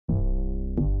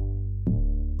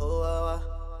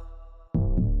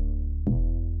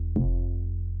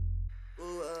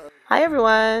Hi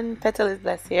everyone,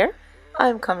 Petalisbless here.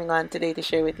 I'm coming on today to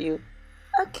share with you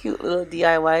a cute little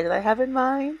DIY that I have in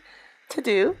mind to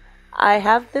do. I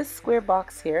have this square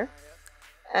box here,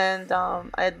 and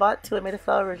I had bought two. I made a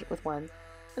flower with one,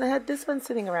 and I had this one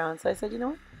sitting around. So I said, you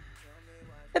know what?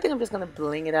 I think I'm just gonna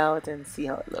bling it out and see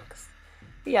how it looks.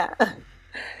 Yeah.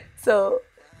 So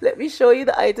let me show you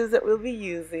the items that we'll be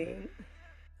using.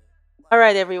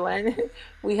 Alright everyone,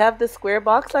 we have the square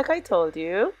box like I told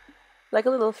you, like a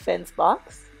little fence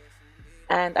box.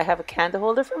 And I have a candle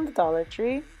holder from the Dollar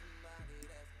Tree.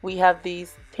 We have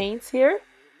these paints here,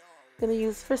 I'm gonna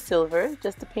use for silver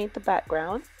just to paint the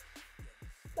background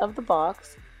of the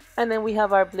box. And then we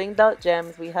have our blinged out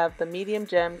gems. We have the medium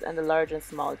gems and the large and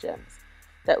small gems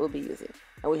that we'll be using.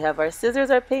 And we have our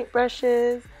scissors, our paint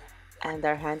brushes, and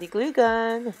our handy glue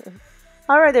gun.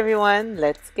 Alright everyone,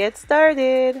 let's get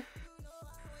started.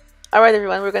 Alright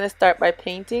everyone, we're going to start by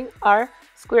painting our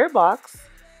square box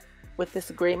with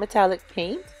this gray metallic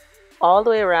paint all the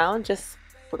way around.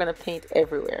 We're going to paint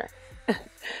everywhere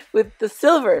with the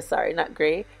silver, sorry, not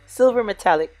gray, silver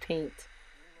metallic paint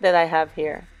that I have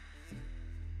here.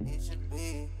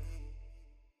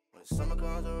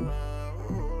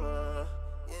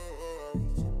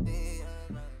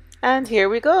 And here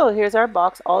we go. Here's our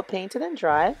box all painted and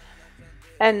dry.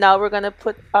 And now we're going to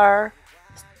put our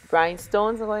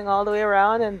rhinestones going all the way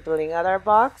around and bling out our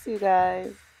box, you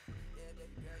guys.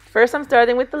 First I'm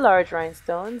starting with the large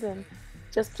rhinestones and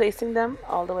just placing them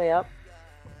all the way up.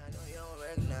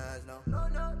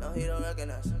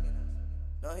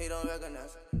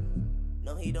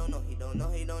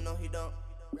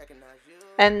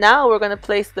 And now we're going to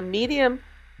place the medium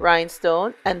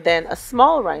rhinestone and then a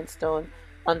small rhinestone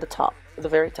on the top, the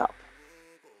very top.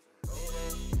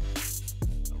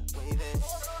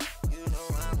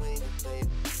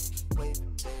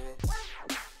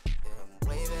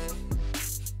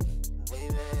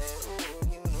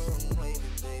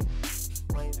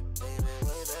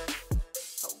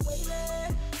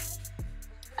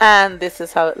 And this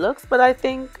is how it looks, but I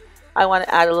think I want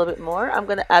to add a little bit more. I'm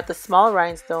going to add the small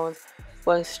rhinestones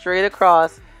going straight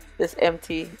across this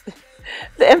empty,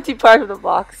 the empty part of the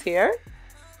box here.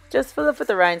 Just fill up with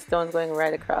the rhinestones going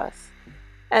right across.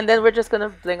 And then we're just going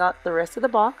to bling out the rest of the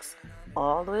box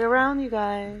all the way around, you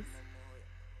guys.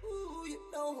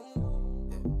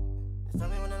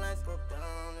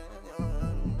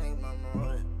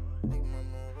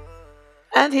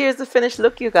 And here's the finished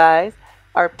look, you guys.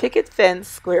 Our picket fence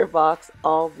square box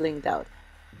all blinged out.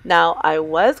 Now I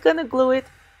was gonna glue it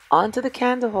onto the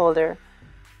candle holder,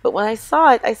 but when I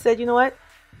saw it I said, you know what,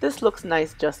 this looks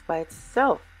nice just by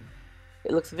itself.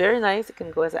 It looks very nice. It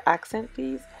can go as an accent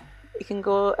piece, it can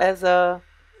go as a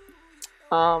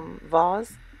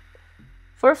vase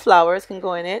for flowers, can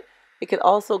go in it. It could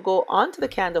also go onto the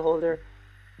candle holder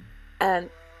and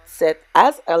set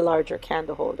as a larger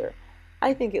candle holder.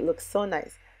 I think it looks so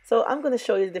nice. So I'm going to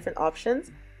show you the different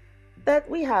options that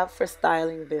we have for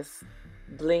styling this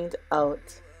blinged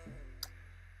out.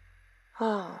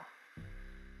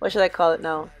 What should I call it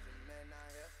now?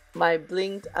 My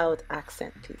blinged out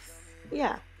accent piece.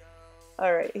 Yeah.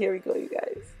 Alright, here we go, you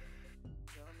guys.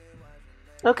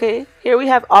 Okay, here we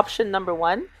have option number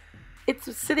one.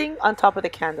 It's sitting on top of the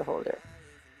candle holder.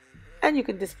 And you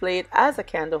can display it as a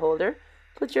candle holder.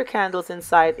 Put your candles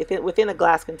inside, within a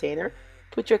glass container.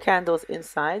 Put your candles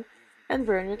inside and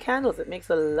burn your candles. It makes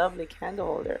a lovely candle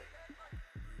holder.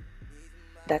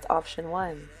 That's option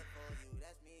one.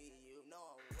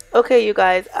 Okay, you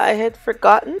guys, I had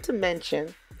forgotten to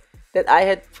mention that I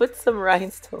had put some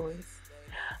rhinestones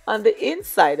on the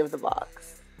inside of the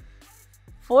box.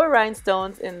 4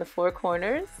 rhinestones in the 4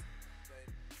 corners.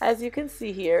 As you can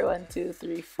see here, 1, 2,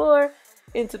 3, 4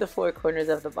 into the 4 corners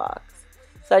of the box.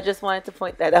 So I just wanted to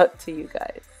point that out to you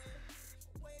guys.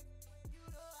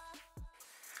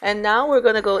 And now we're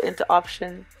going to go into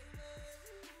option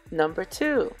number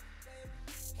 2,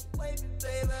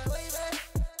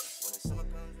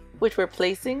 which we're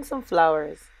placing some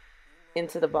flowers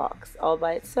into the box all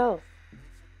by itself.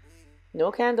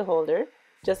 No candle holder,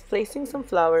 just placing some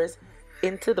flowers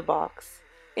into the box,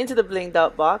 into the blinged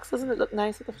out box. Doesn't it look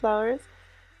nice with the flowers?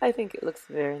 I think it looks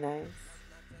very nice.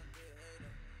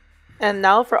 And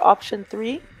now for option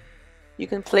 3, you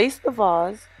can place the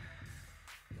vase,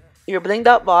 your blinged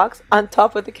out box, on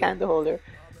top of the candle holder,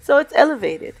 so it's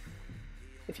elevated.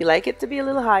 If you like it to be a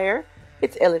little higher,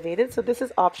 it's elevated. So this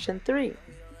is option 3.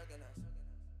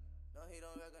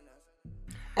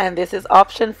 And this is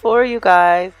option 4, you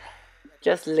guys.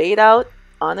 Just laid out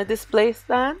on a display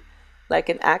stand like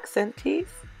an accent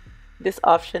piece. This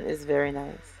option is very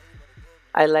nice.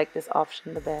 I like this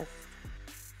option the best.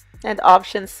 And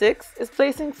option 6 is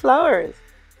placing flowers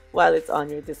while it's on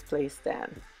your display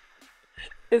stand.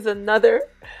 Is another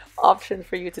option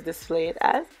for you to display it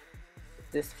as.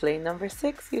 Display number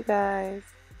 6, you guys.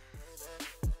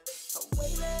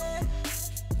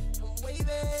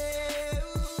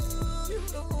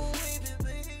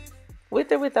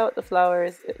 With or without the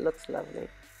flowers, it looks lovely.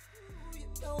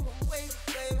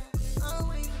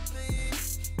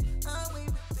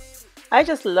 I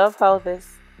just love how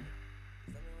this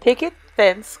picket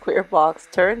fence square box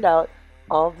turned out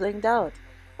all blinged out.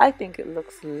 I think it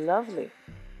looks lovely.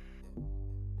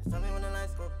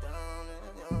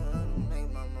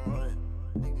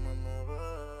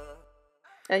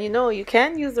 And you know, you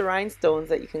can use the rhinestones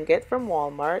that you can get from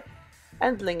Walmart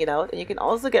and bling it out. And you can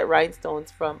also get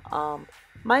rhinestones from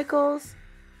Michael's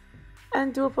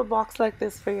and do up a box like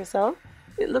this for yourself.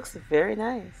 It looks very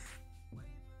nice.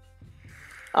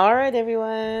 Alright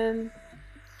everyone,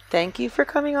 thank you for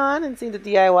coming on and seeing the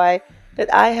DIY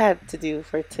that I had to do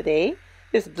for today,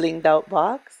 this blinged out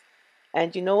box.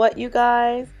 And you know what, you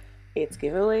guys? It's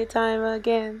giveaway time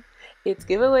again. It's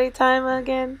giveaway time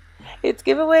again. It's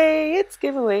giveaway, it's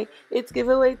giveaway, it's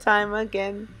giveaway time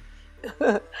again.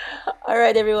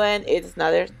 Alright everyone, it's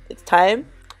time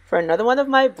for another one of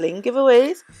my bling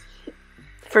giveaways.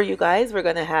 For you guys, we're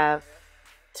gonna have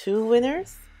 2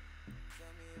 winners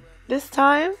this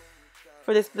time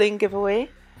for this bling giveaway.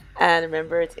 And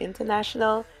remember, it's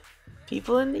international,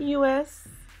 people in the US,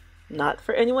 not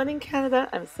for anyone in Canada.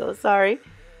 I'm so sorry.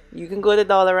 You can go to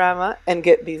Dollarama and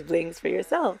get these blings for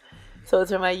yourself. So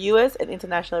it's for my US and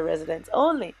international residents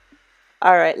only.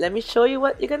 Alright, let me show you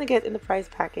what you're going to get in the prize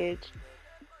package.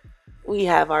 We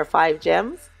have our 5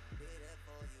 gems.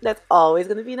 That's always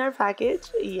going to be in our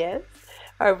package. Yes.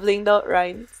 Our blinged out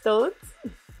rhinestones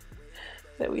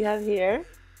that we have here.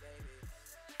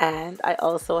 And I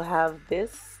also have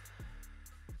this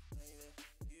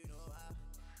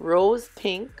rose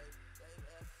pink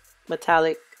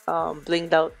metallic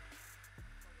blinged out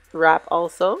wrap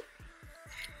also.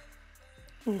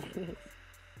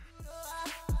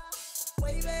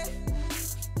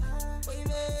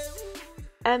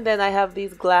 And then I have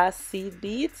these glass seed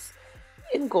beads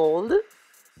in gold.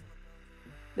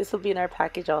 This will be in our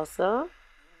package also.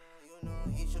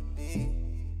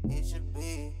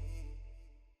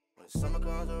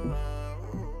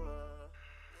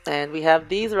 And we have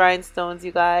these rhinestones,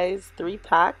 you guys,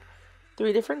 3-pack,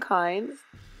 3 different kinds,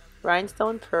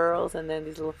 rhinestone pearls, and then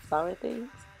these little flower things,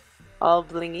 all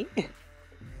blingy.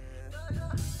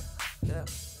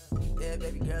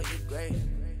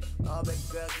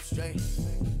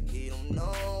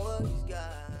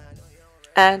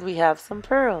 And we have some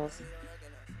pearls.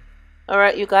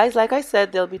 Alright, you guys, like I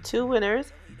said, there'll be 2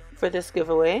 winners for this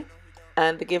giveaway.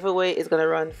 And the giveaway is going to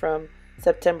run from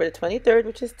September the 23rd,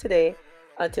 which is today,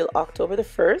 until October the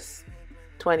 1st,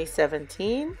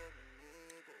 2017.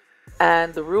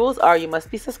 And the rules are, you must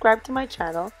be subscribed to my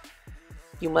channel.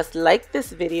 You must like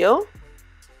this video.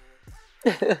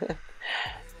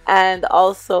 And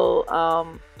also,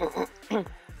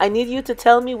 I need you to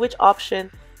tell me which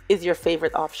option is your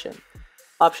favorite option.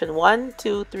 Option 1,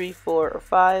 2, 3, 4, or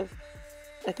 5.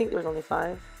 I think there was only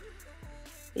 5.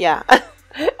 Yeah.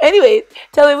 Anyway,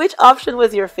 tell me which option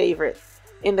was your favorite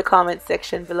in the comment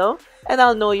section below, and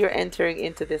I'll know you're entering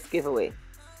into this giveaway.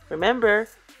 Remember,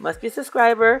 must be a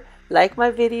subscriber, like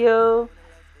my video,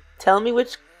 tell me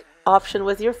which option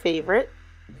was your favorite,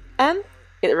 and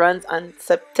it runs on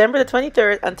September the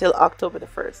 23rd until October the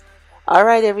 1st.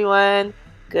 Alright everyone,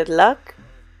 good luck,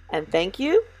 and thank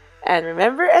you, and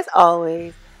remember, as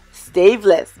always, stay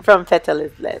blessed from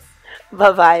Petalisbless.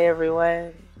 Bye-bye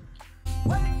everyone.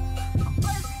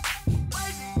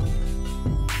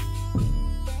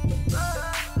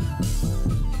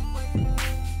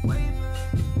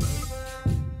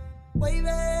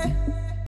 Wavy.